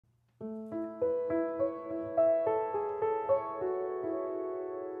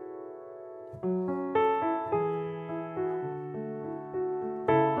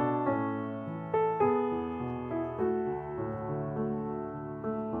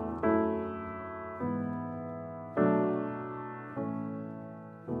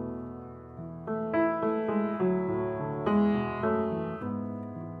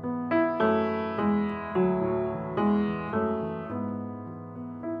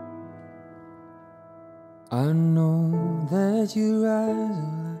I know that your eyes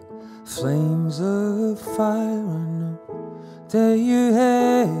are like flames of fire. I know that your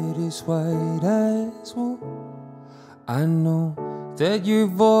head is white as wool. I know that your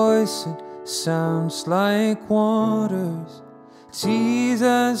voice, it sounds like waters.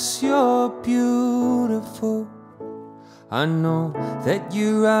 Jesus, you're beautiful. I know that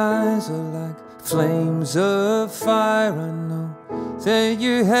your eyes are like flames of fire. I know that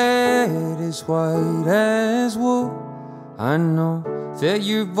your head is white as wool. I know that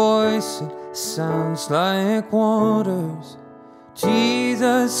your voice, it sounds like waters.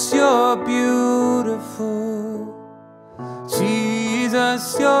 Jesus, you're beautiful.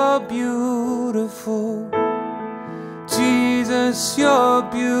 Jesus, you're beautiful. Jesus, you're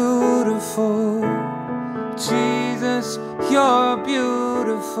beautiful. Jesus, you're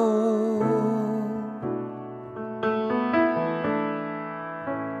beautiful.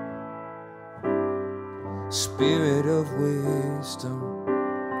 Spirit of wisdom,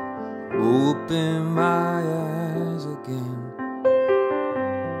 open my eyes again.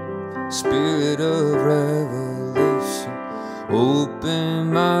 Spirit of revelation,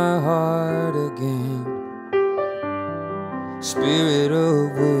 open my heart again. Spirit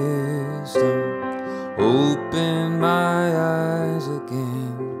of wisdom, open my eyes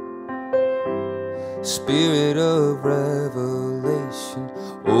again. Spirit of revelation,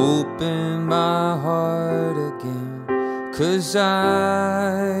 open my heart again. 'Cause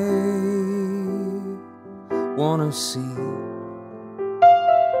I wanna see,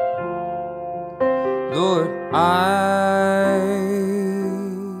 Lord, I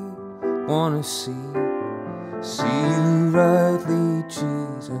wanna see you rightly,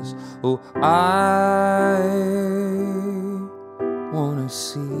 Jesus. Oh, I wanna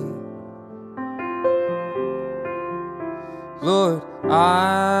see, Lord,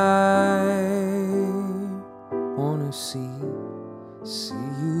 I wanna see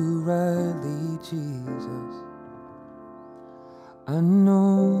you rightly, Jesus. I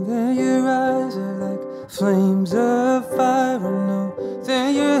know that your eyes are like flames of fire. I know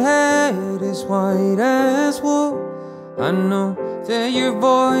that your head is white as wool. I know that your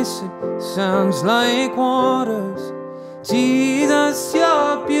voice, it sounds like waters. Jesus,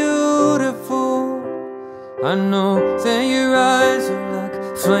 you're beautiful. I know that your eyes are like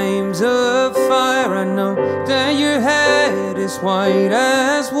flames of fire. I know that your head is white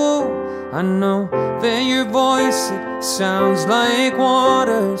as wool. I know that your voice, it sounds like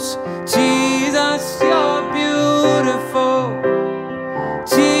waters. Jesus, you're beautiful.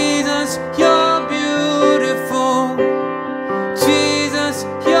 Jesus, you're beautiful. Jesus,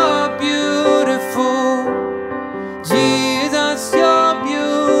 you're beautiful. Jesus, you're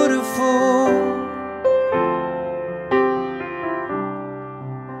beautiful.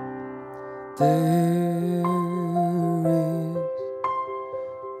 There is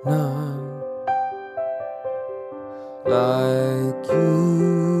none like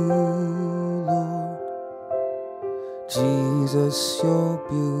you, Lord. Jesus, you're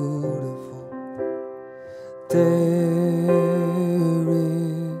beautiful. There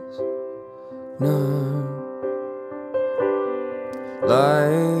is none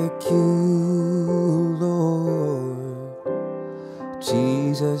like you, Lord.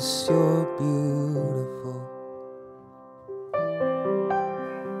 Jesus, you're beautiful.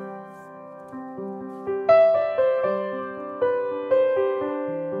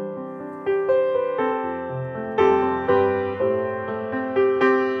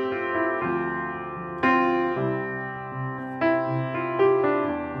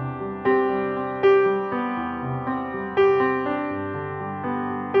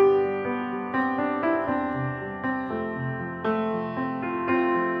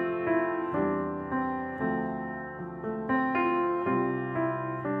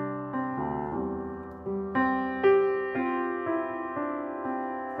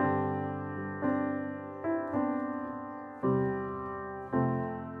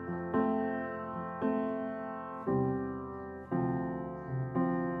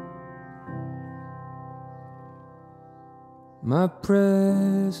 My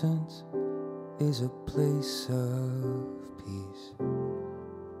presence is a place of peace.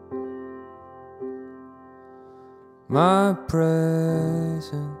 My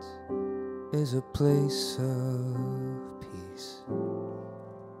presence is a place of peace.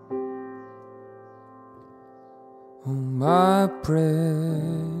 Oh, my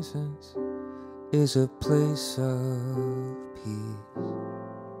presence is a place of peace.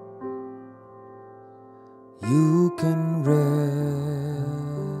 You can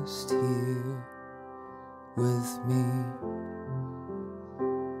rest here with me.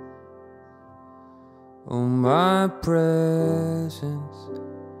 Oh, my presence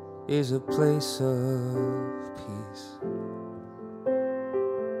is a place of peace.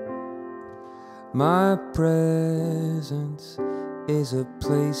 My presence is a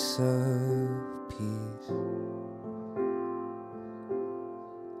place of peace.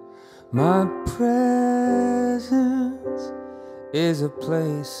 My presence is a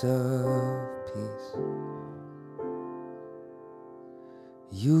place of peace.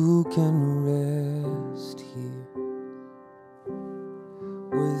 You can rest here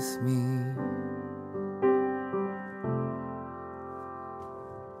with me.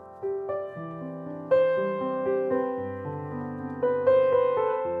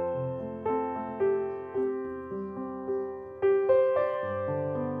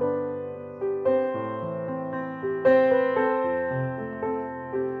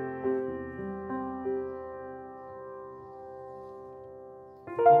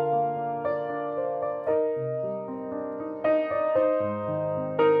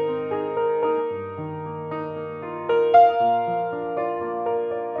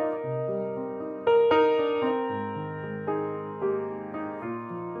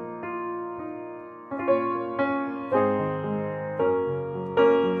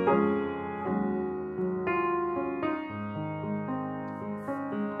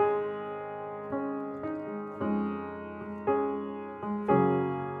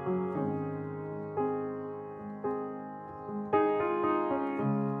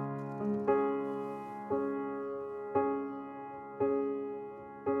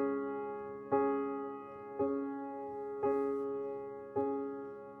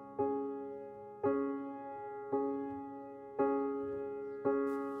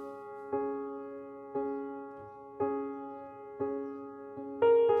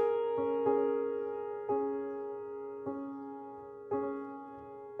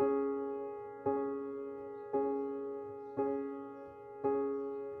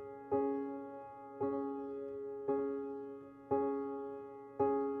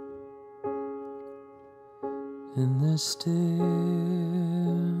 In the stillness,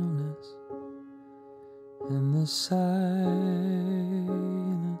 in the silence,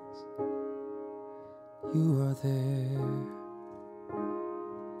 you are there,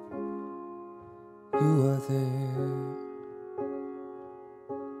 you are there.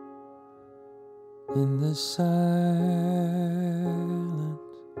 In the silence,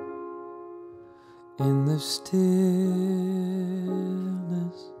 in the stillness,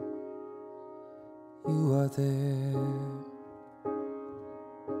 you are there,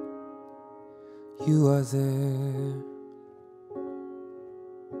 you are there,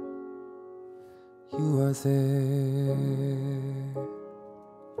 you are there.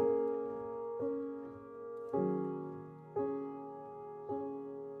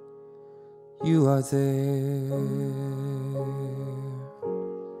 You are there.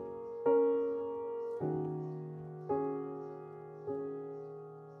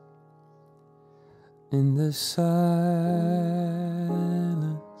 In the silence,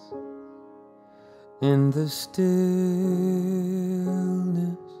 in the stillness,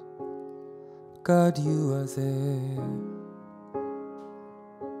 God, you are there.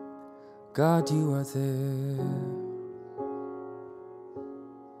 God, you are there.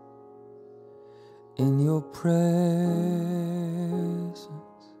 In your presence,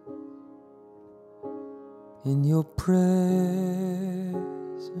 in your presence,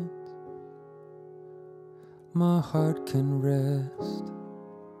 my heart can rest,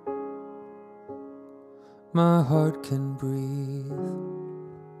 my heart can breathe.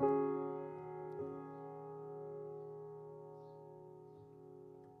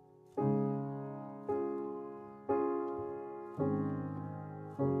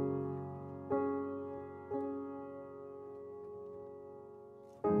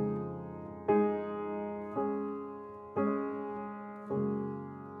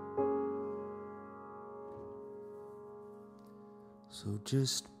 So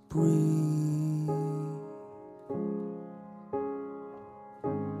just breathe.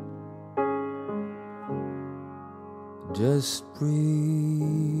 Just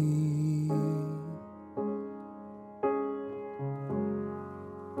breathe.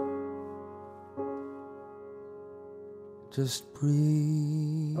 Just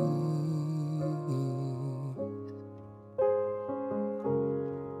breathe.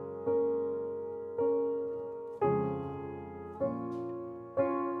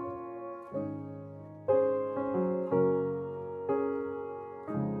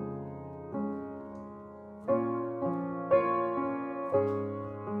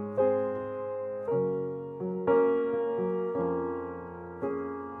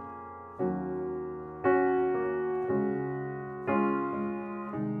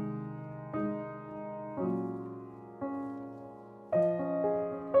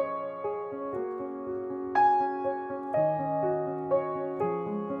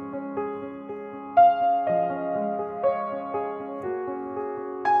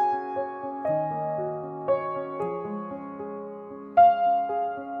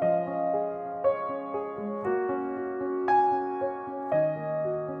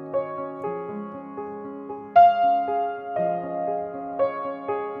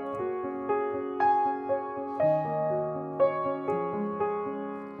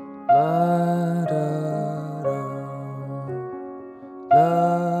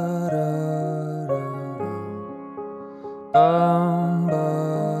 bum ba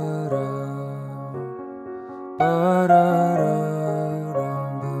da ba da da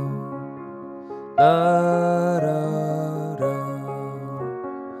bum da da da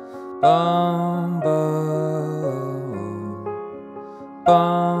bum ba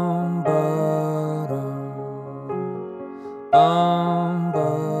bum ba da bum ba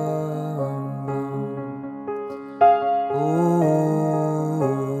oh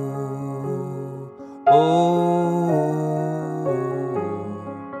oh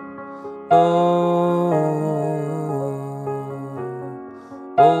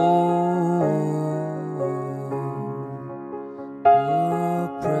oh your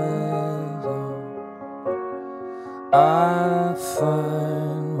presence, I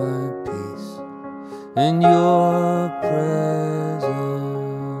find my peace in your presence.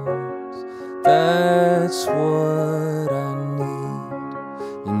 That's what I need.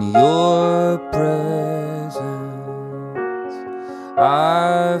 In your presence,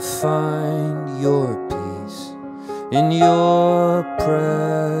 I find your peace. In your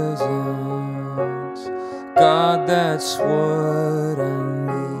presence, God, that's what I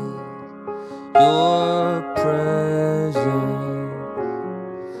need. Your presence,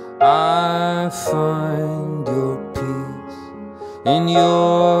 I find your peace. In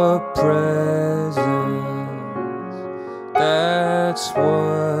your presence, that's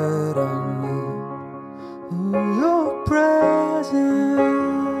what I need. In your presence,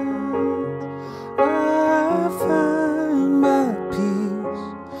 I find my peace.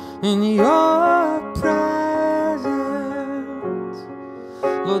 In your presence,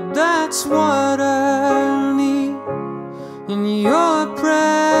 Lord, that's what I need. In your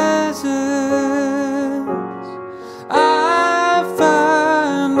presence, I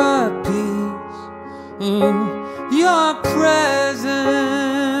find my peace. In your presence,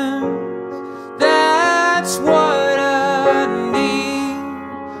 that's what I need.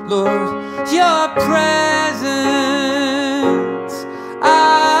 Lord, your presence,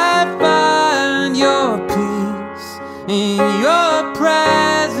 I find your peace. In your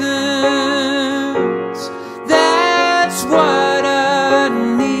presence, that's what I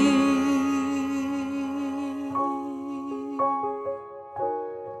need.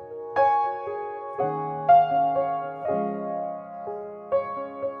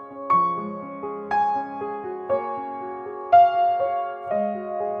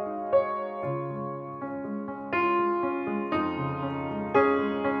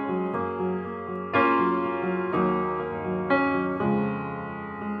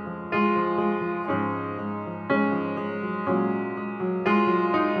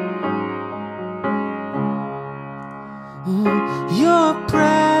 In your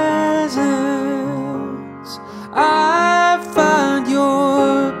presence, I find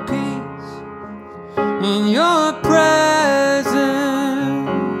your peace. In your presence,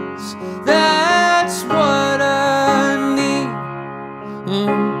 that's what I need. In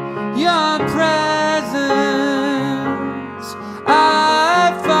your presence, I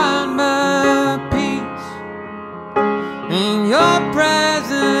find my peace. In your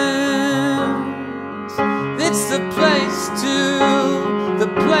presence, it's the place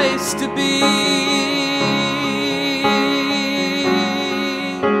to be.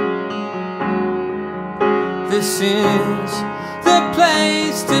 This is the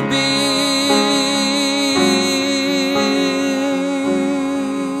place to be.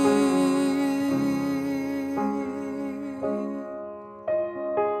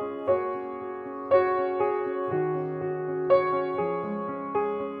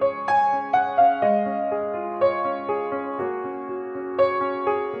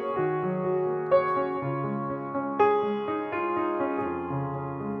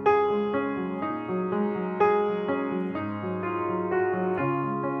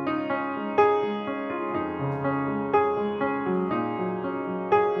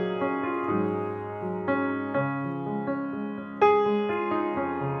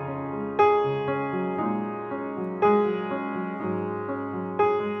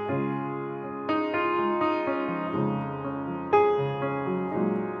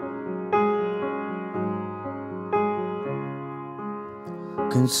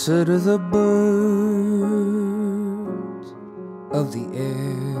 Consider the birds of the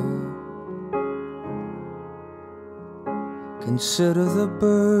air. Consider the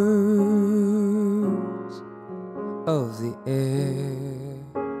birds of the air.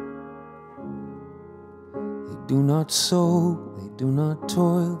 They do not sow, they do not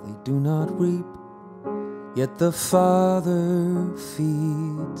toil, they do not reap, yet the Father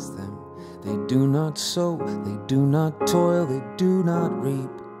feeds them. They do not sow, they do not toil, they do not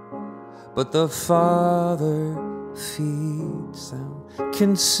reap, but the Father feeds them.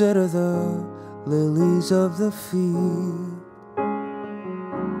 Consider the lilies of the field.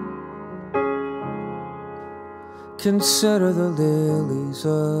 Consider the lilies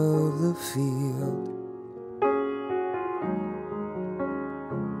of the field.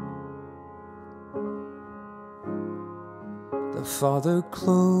 The Father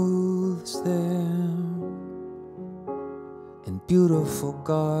clothes them in beautiful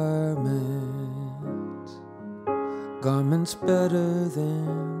garments, garments better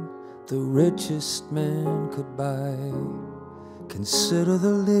than the richest man could buy. Consider the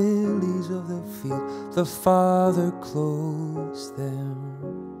lilies of the field, the Father clothes them.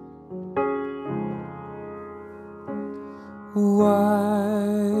 Why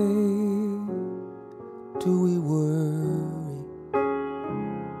do we worry?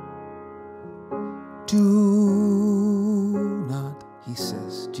 Do not, he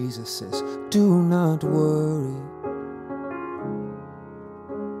says, Jesus says, do not worry.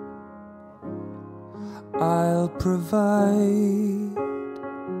 I'll provide,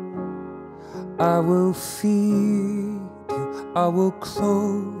 I will feed you, I will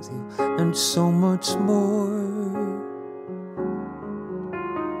clothe you, and so much more.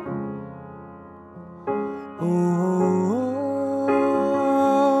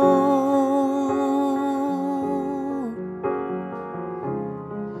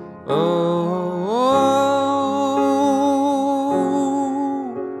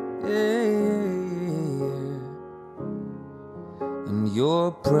 In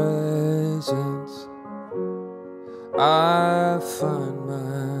your presence I find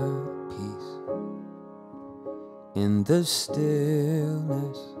my peace. In the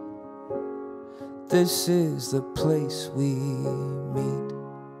stillness, this is the place we meet.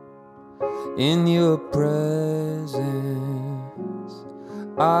 In your presence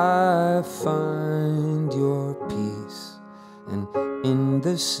I find your peace. And in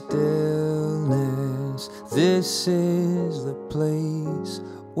the stillness, this is the place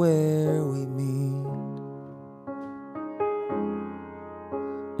where we meet.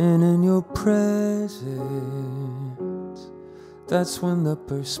 And in your presence, that's when the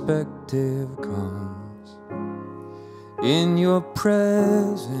perspective comes. In your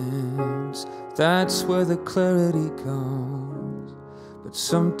presence, that's where the clarity comes. But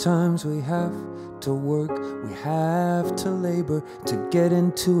sometimes we have to work, we have to labor to get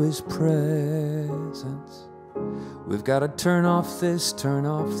into his presence. We've got to turn off this, turn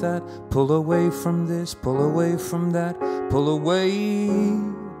off that, pull away from this, pull away from that, pull away.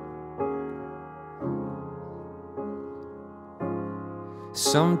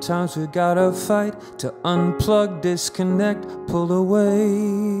 Sometimes we gotta fight to unplug, disconnect, pull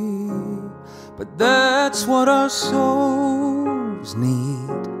away. But that's what our souls need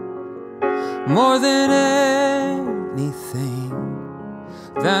more than anything.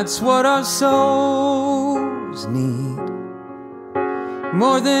 That's what our souls need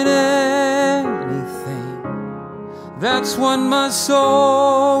more than anything. That's what my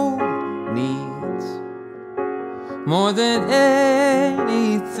soul needs more than anything.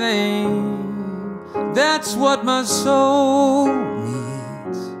 That's what my soul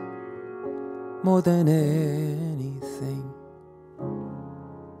needs more than anything.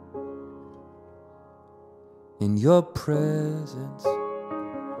 In your presence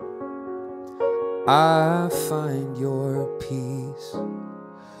I find your peace.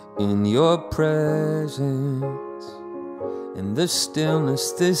 In your presence, in the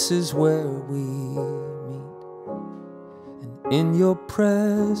stillness, this is where we meet. And in your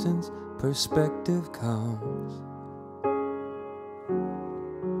presence, perspective comes.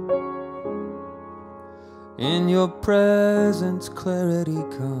 In your presence, clarity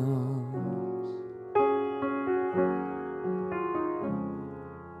comes.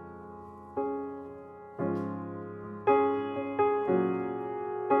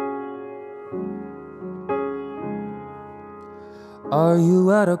 Are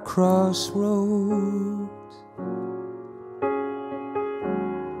you at a crossroads?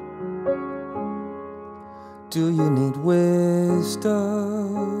 Do you need wisdom?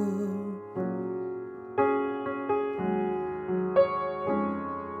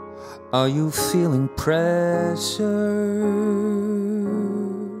 Are you feeling pressure?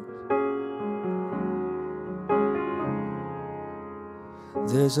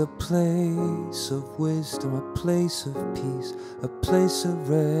 There's a place of wisdom, a place of peace, a place of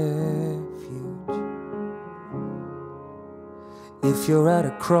refuge. If you're at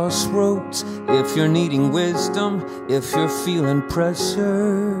a crossroads, if you're needing wisdom, if you're feeling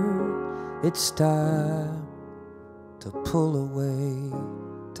pressure, it's time to pull away,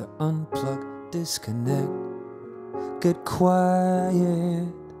 to unplug, disconnect, get quiet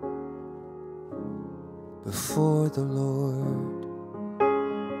before the Lord.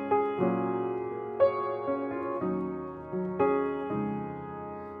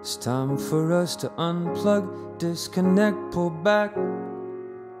 It's time for us to unplug, disconnect, pull back,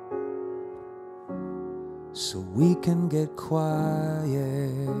 so we can get quiet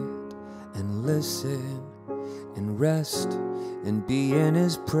and listen and rest and be in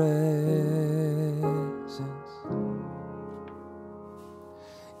His presence.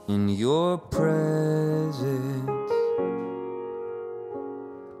 In your presence,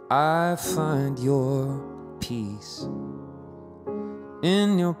 I find your peace.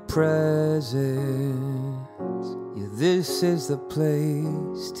 In your presence, yeah, this is the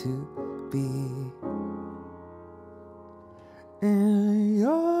place to be. In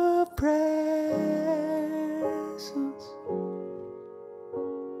your presence,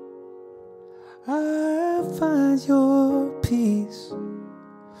 I find your peace.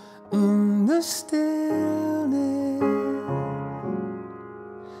 In the stillness,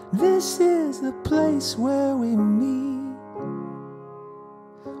 this is the place where we meet,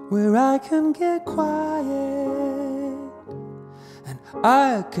 where I can get quiet and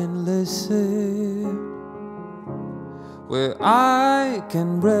I can listen, where I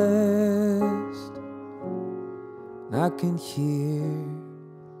can rest and I can hear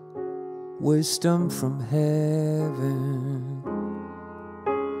wisdom from heaven.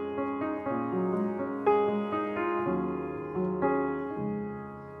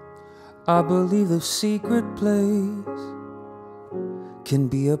 I believe the secret place can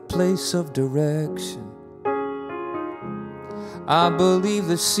be a place of direction. I believe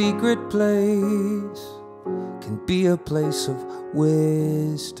the secret place can be a place of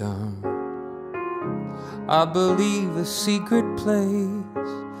wisdom. I believe the secret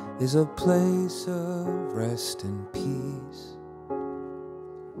place is a place of rest and peace,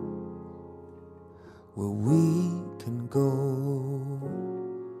 where we can go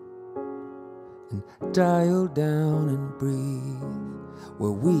and dial down and breathe,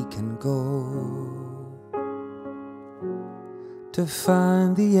 where we can go to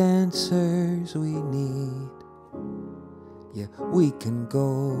find the answers we need. Yeah, we can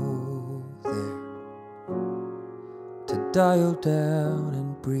go there to dial down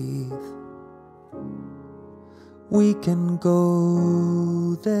and breathe. We can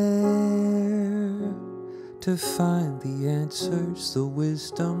go there to find the answers, the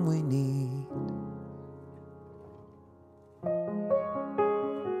wisdom we need.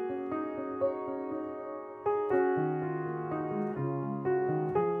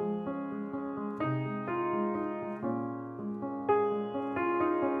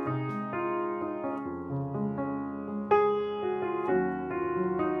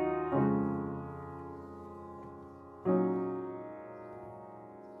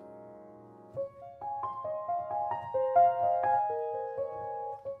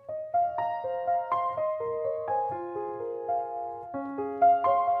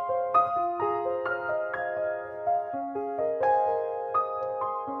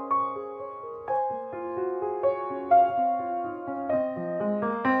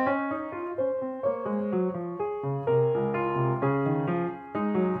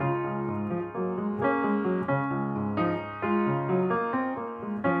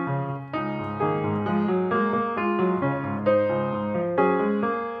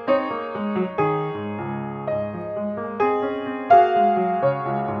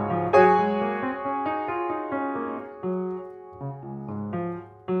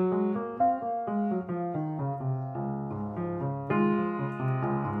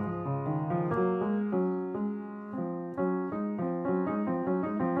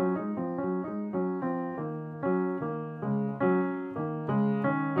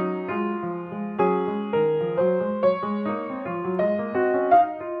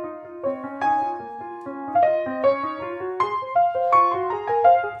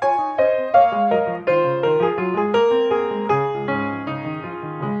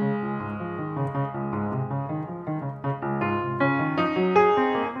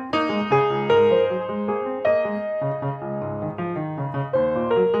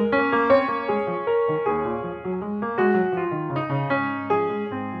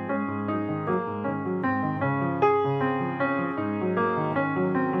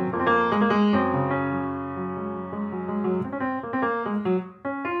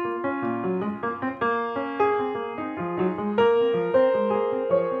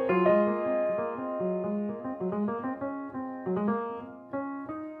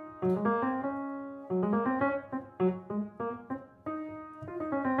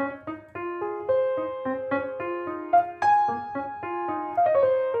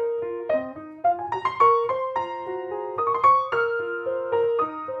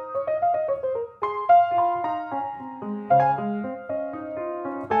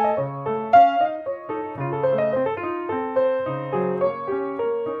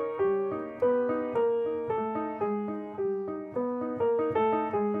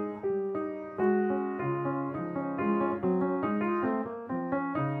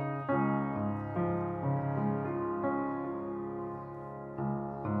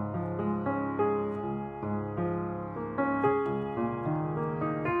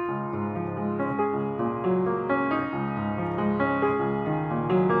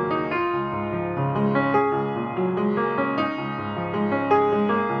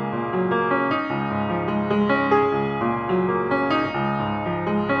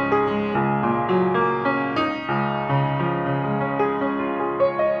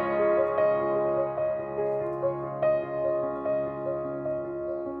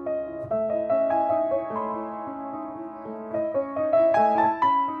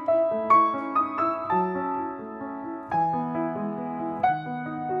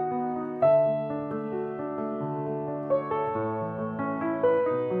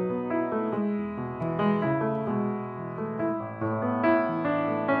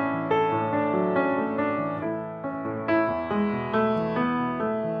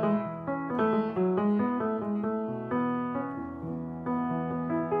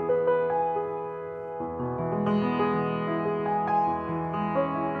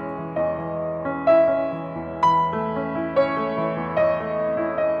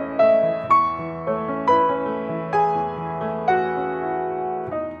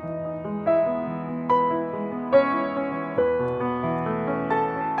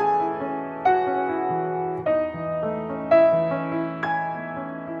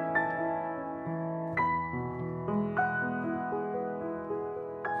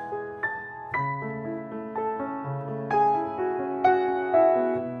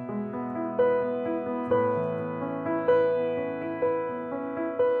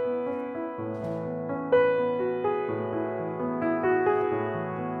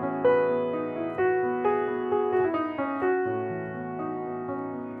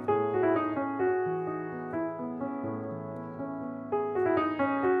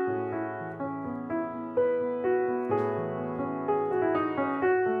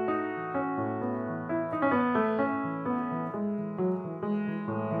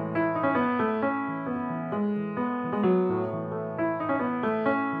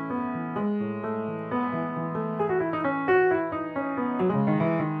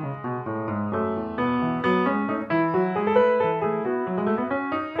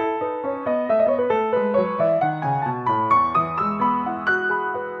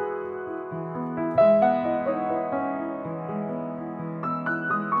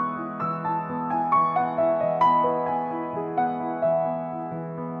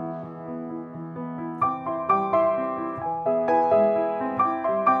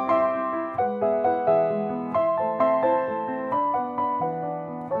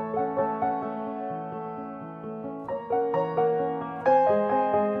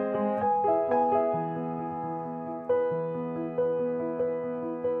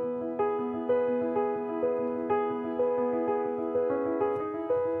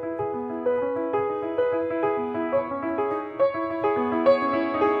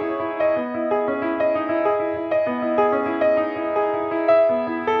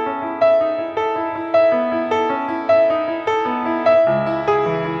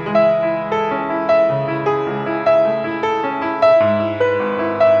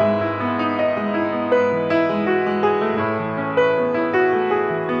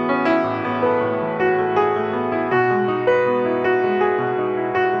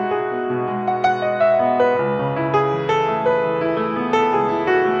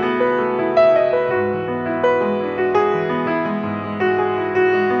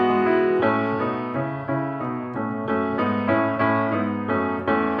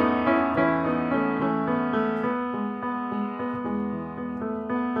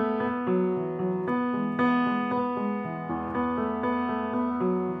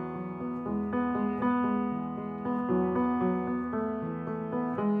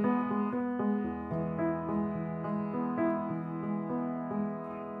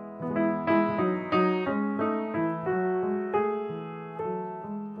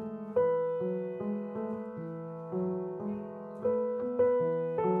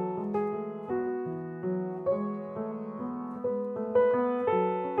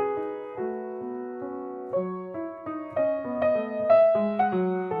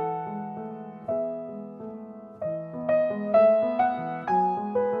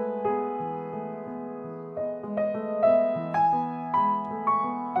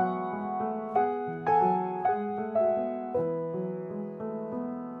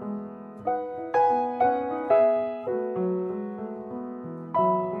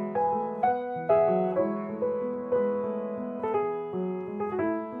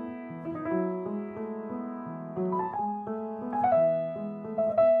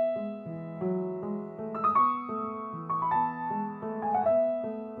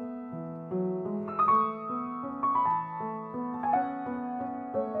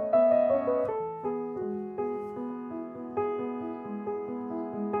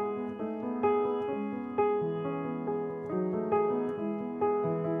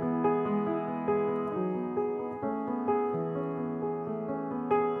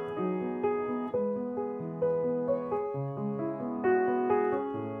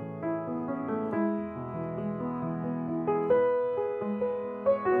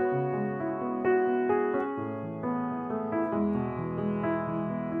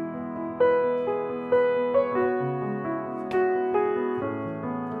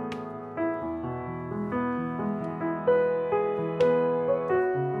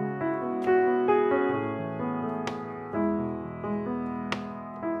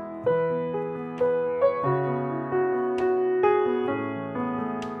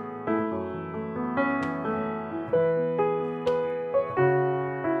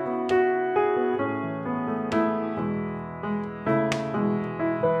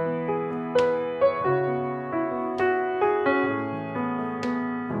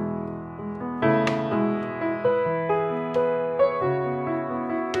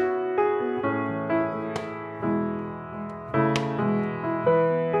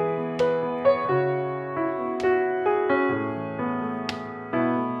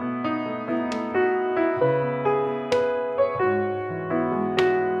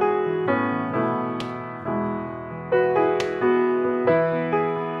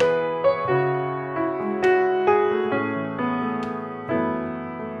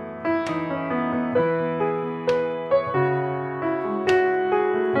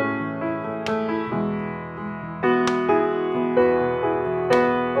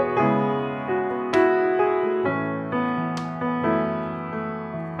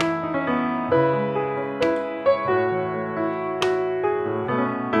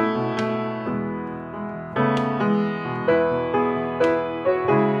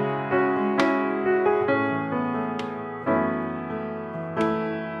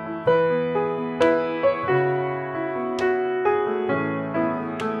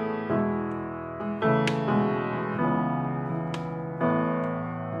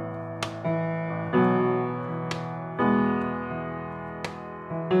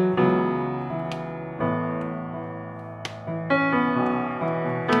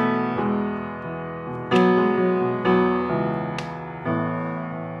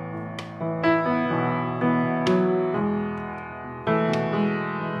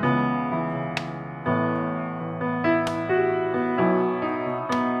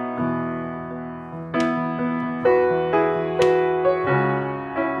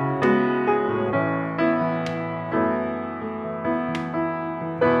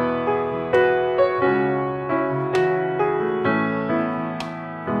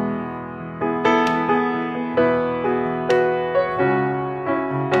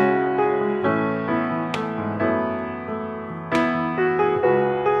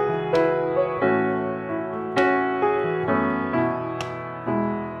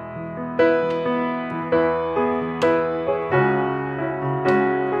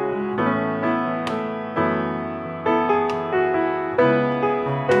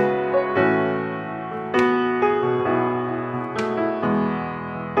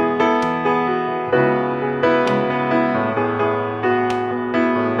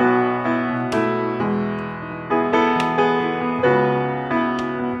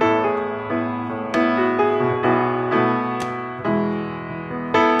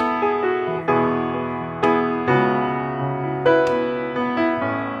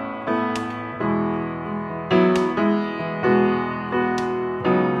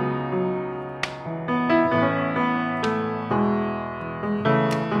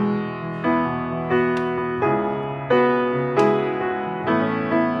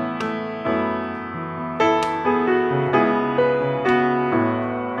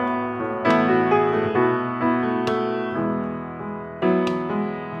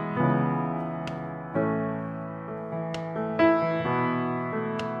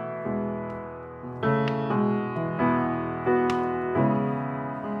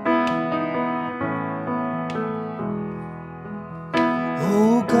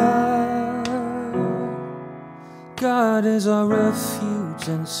 God is our refuge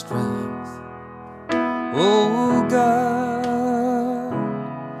and strength. Oh God,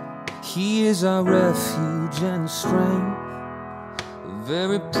 He is our refuge and strength, a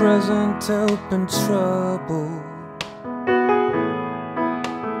very present help in trouble,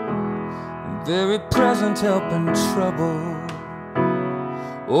 a very present help in trouble.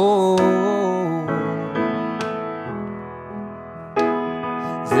 Oh,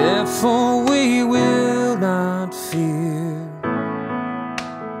 therefore we will not fear.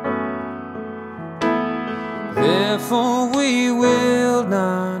 Therefore we will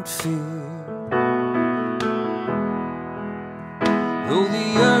not fear. Though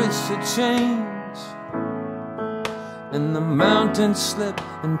the earth should change and the mountains slip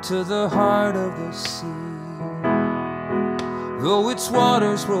into the heart of the sea, though its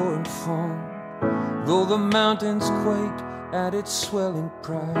waters roar and foam, though the mountains quake at its swelling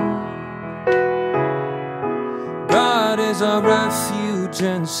pride, God is our refuge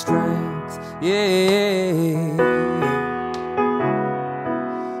and strength. Yeah,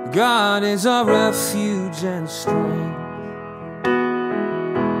 God is our refuge and strength.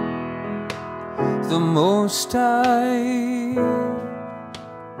 The Most High,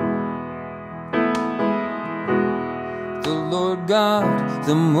 the Lord God,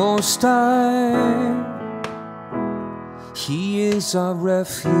 the Most High, He is our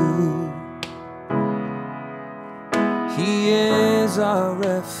refuge. He is our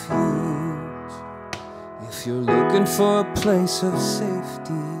refuge. If you're looking for a place of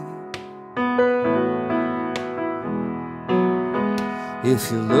safety,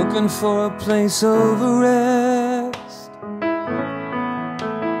 if you're looking for a place of rest,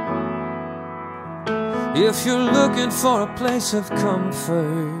 if you're looking for a place of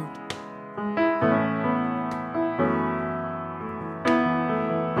comfort,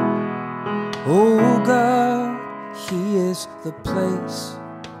 oh God, He is the place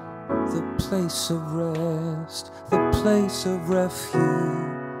of rest, the place of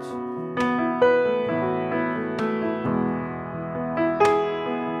refuge.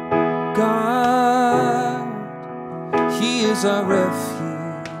 God, He is our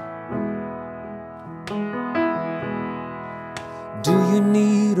refuge. Do you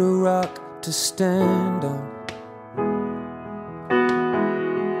need a rock to stand on?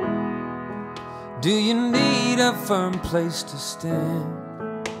 Do you need a firm place to stand?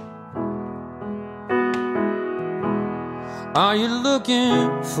 Are you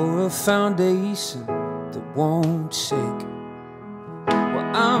looking for a foundation that won't shake? Well,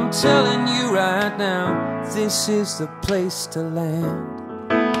 I'm telling you right now, this is the place to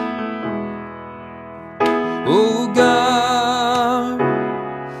land. Oh God,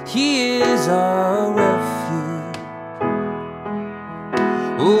 He is our refuge.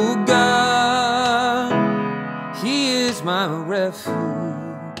 Oh God, He is my refuge.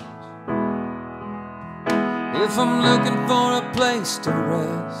 If I'm looking for a place to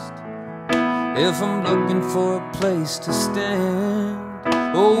rest, if I'm looking for a place to stand,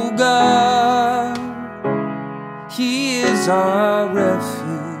 oh God, He is our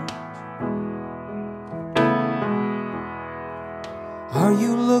refuge. Are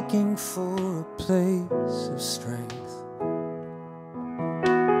you looking for a place of strength?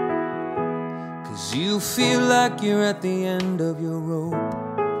 'Cause you feel like you're at the end of your rope.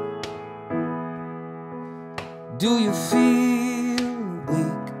 Do you feel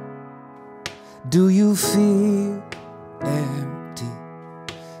weak? Do you feel empty?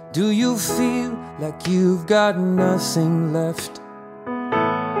 Do you feel like you've got nothing left?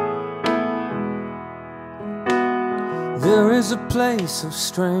 There is a place of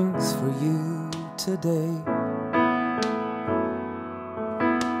strength for you today.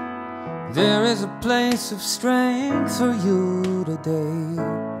 There is a place of strength for you today.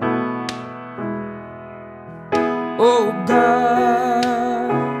 Oh God,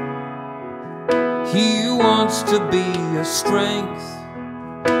 He wants to be your strength.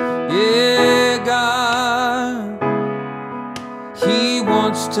 Yeah, God, He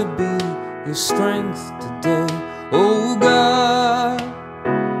wants to be your strength today. Oh God,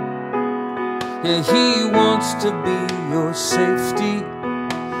 yeah, He wants to be your safety.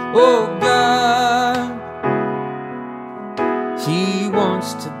 Oh God, He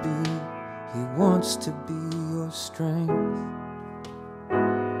wants to be your strength.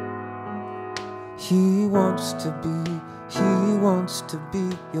 He wants to be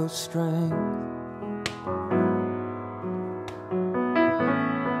your strength.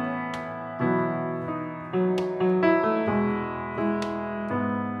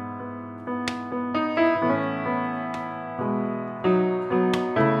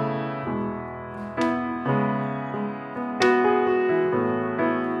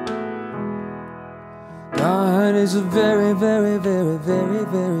 is a very, very, very, very,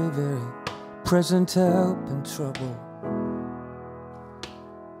 very, very present help in trouble.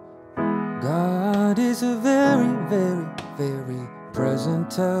 God is a very, very, very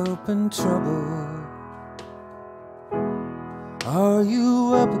present help in trouble. Are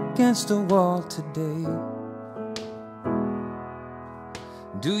you up against a wall today?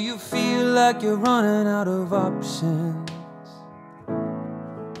 Do you feel like you're running out of options?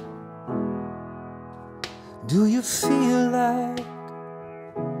 Do you feel like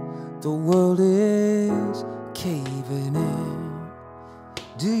the world is caving in?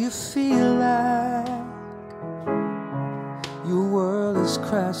 Do you feel like your world is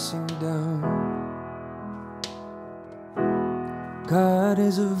crashing down? God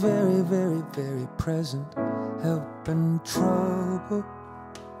is a very, very, very present help in trouble.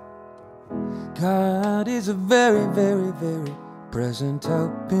 God is a very, very, very present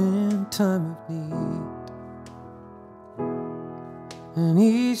help in time of need. And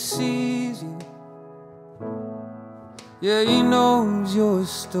He sees you. Yeah, He knows your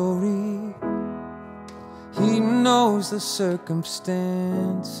story. He knows the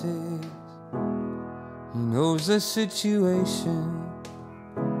circumstances. He knows the situation.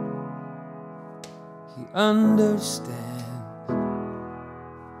 He understands.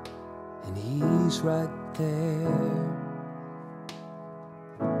 And He's right there.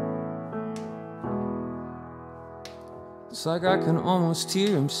 It's like I can almost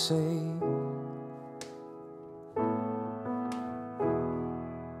hear Him say,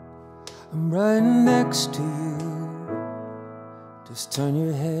 I'm right next to you. Just turn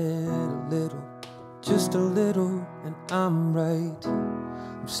your head a little, just a little, and I'm right.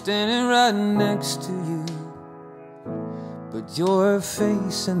 I'm standing right next to you, but you're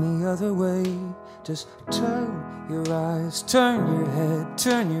facing the other way. Just turn your eyes, turn your head,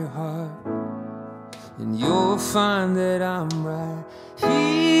 turn your heart, and you'll find that I'm right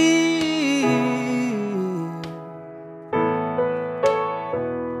here.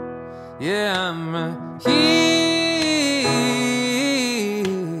 Yeah, I'm right here.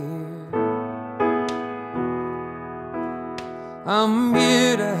 I'm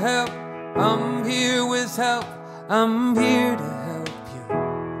here to help. I'm here with help. I'm here to help you.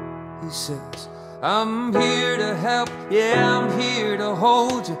 He says, I'm here to help. Yeah, I'm here to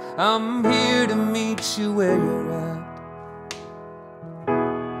hold you. I'm here to meet you where you're at.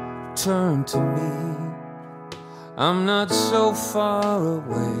 Turn to me. I'm not so far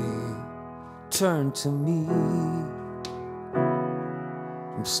away. Turn to me.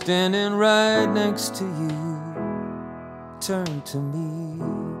 I'm standing right next to you. Turn to me.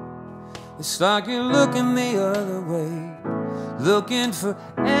 It's like you're looking the other way, looking for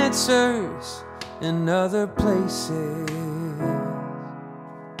answers in other places.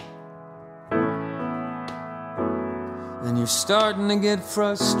 And you're starting to get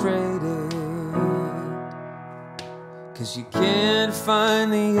frustrated, 'cause you can't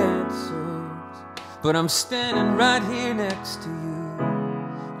find the answers. But I'm standing right here next to you.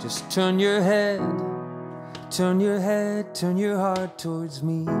 Just turn your head, turn your head, turn your heart towards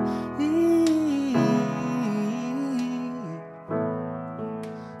me.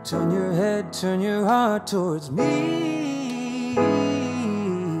 Turn your head, turn your heart towards me.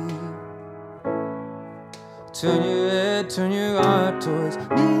 Turn your head, turn your heart towards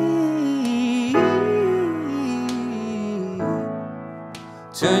me.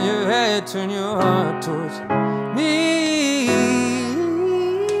 Turn your head, turn your heart towards me.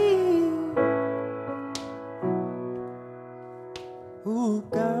 Oh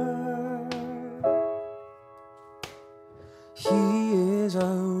God, He is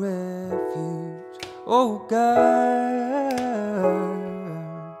our refuge. Oh God,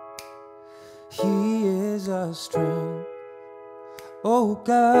 He is our strength. Oh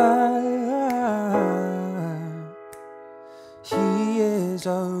God, He is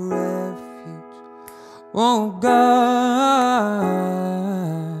our refuge. Oh God,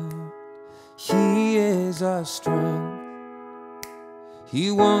 He is our strength. He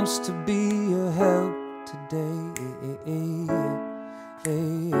wants to be your help today.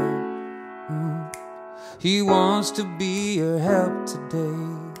 He wants to be your help today.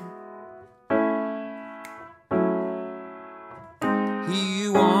 He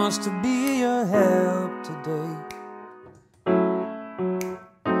wants to be your help today.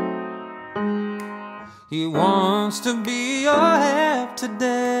 He wants to be your help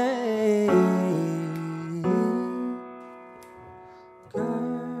today.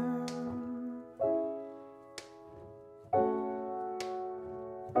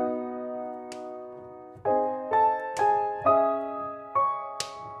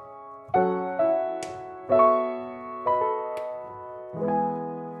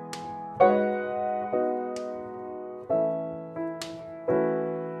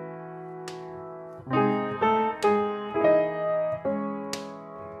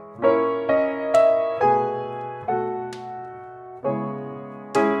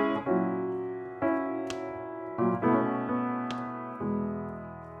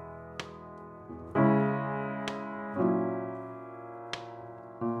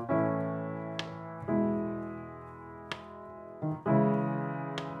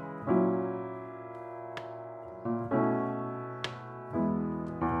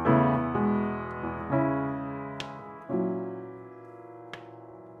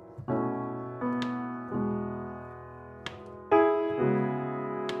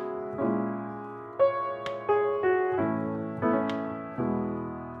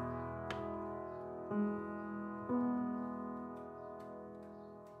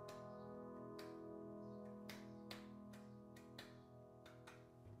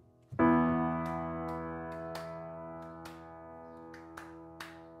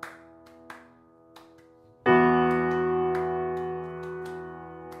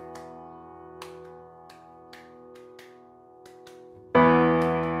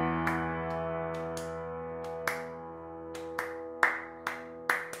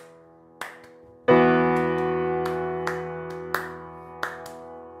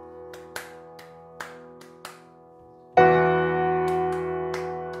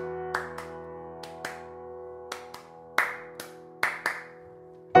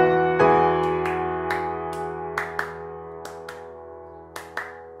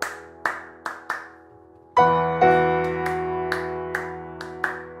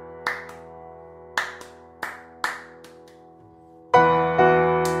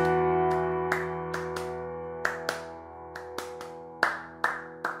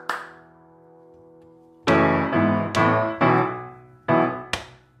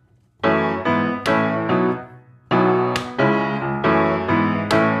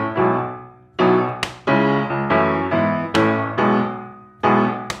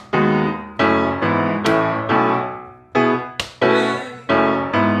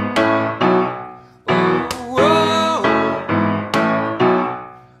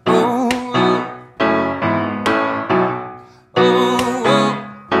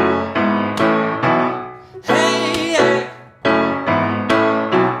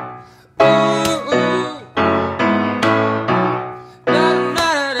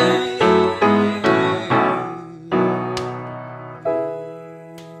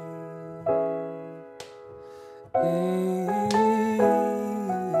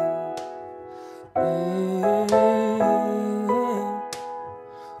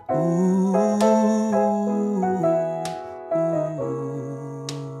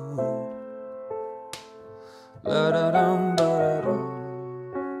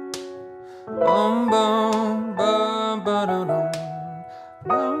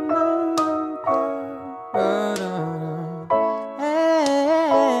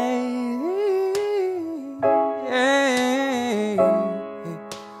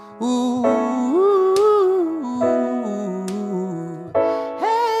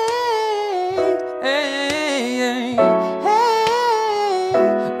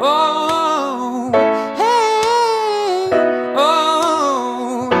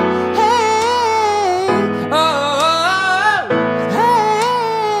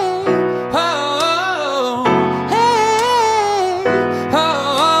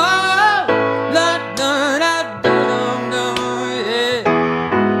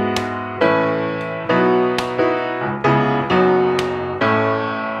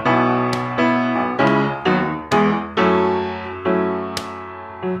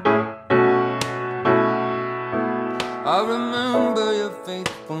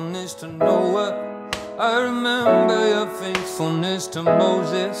 faithfulness to Noah. I remember your faithfulness to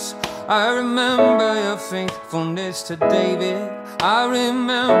Moses. I remember your faithfulness to David. I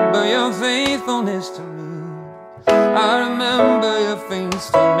remember your faithfulness to me. I remember your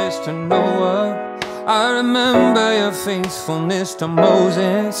faithfulness to Noah. I remember your faithfulness to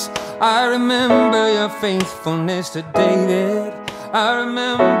Moses. I remember your faithfulness to David. I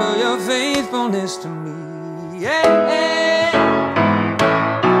remember your faithfulness to me. Yeah.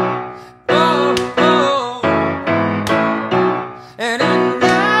 Oh, oh. And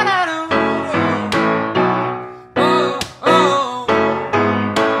oh, oh.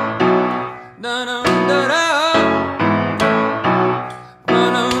 Da, da, da, da. Da,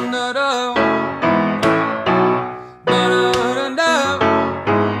 da, da, da.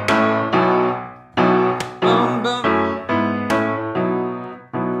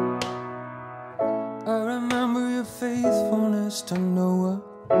 I remember your faithfulness to Noah.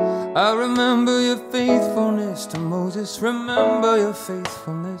 I remember your faithfulness to Moses. Remember your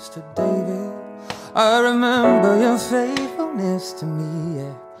faithfulness to David. I remember your faithfulness to me.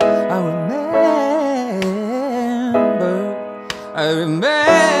 Yeah. I remember. I remember.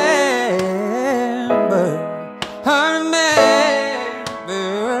 I remember.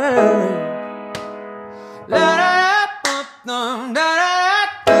 La da da da da da.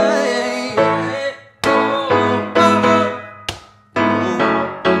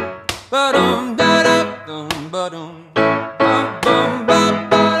 Ba-dum da da dum ba-dum bum bum bum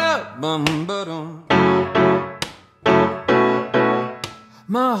ba-da bum ba-dum.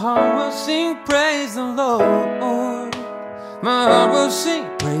 My heart will sing praise the Lord. My heart will sing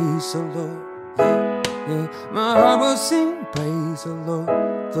praise the Lord. Yeah. My heart will sing praise the Lord,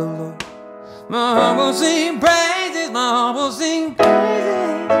 the Lord. My heart will sing praises. My heart will sing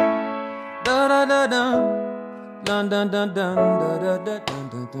praises. Da da da da. Dun dun dun dun da da da dun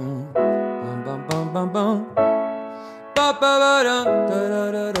dun dun. Bum bum bum bum bum. Ba ba ba dum da da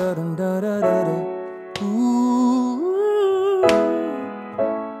da da dum da da da da. Ooh.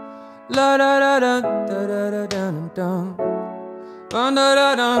 La da da da da da da dum dum. Dun da da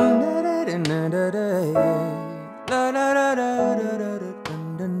dum da da da da da. La da da da da da da dun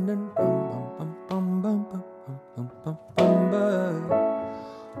dun dun bum bum bum bum bum bum bum bum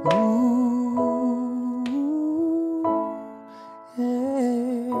bum. Ooh.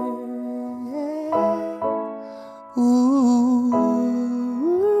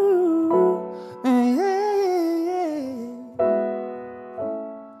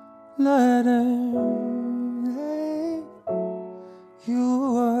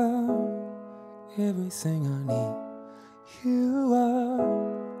 You are everything I need. You are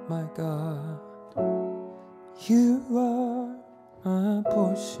my God. You are my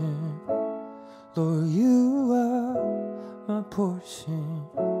portion. Lord, you are my portion.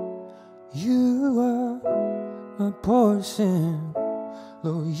 You are my portion.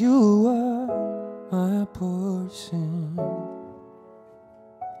 Lord, you are my portion.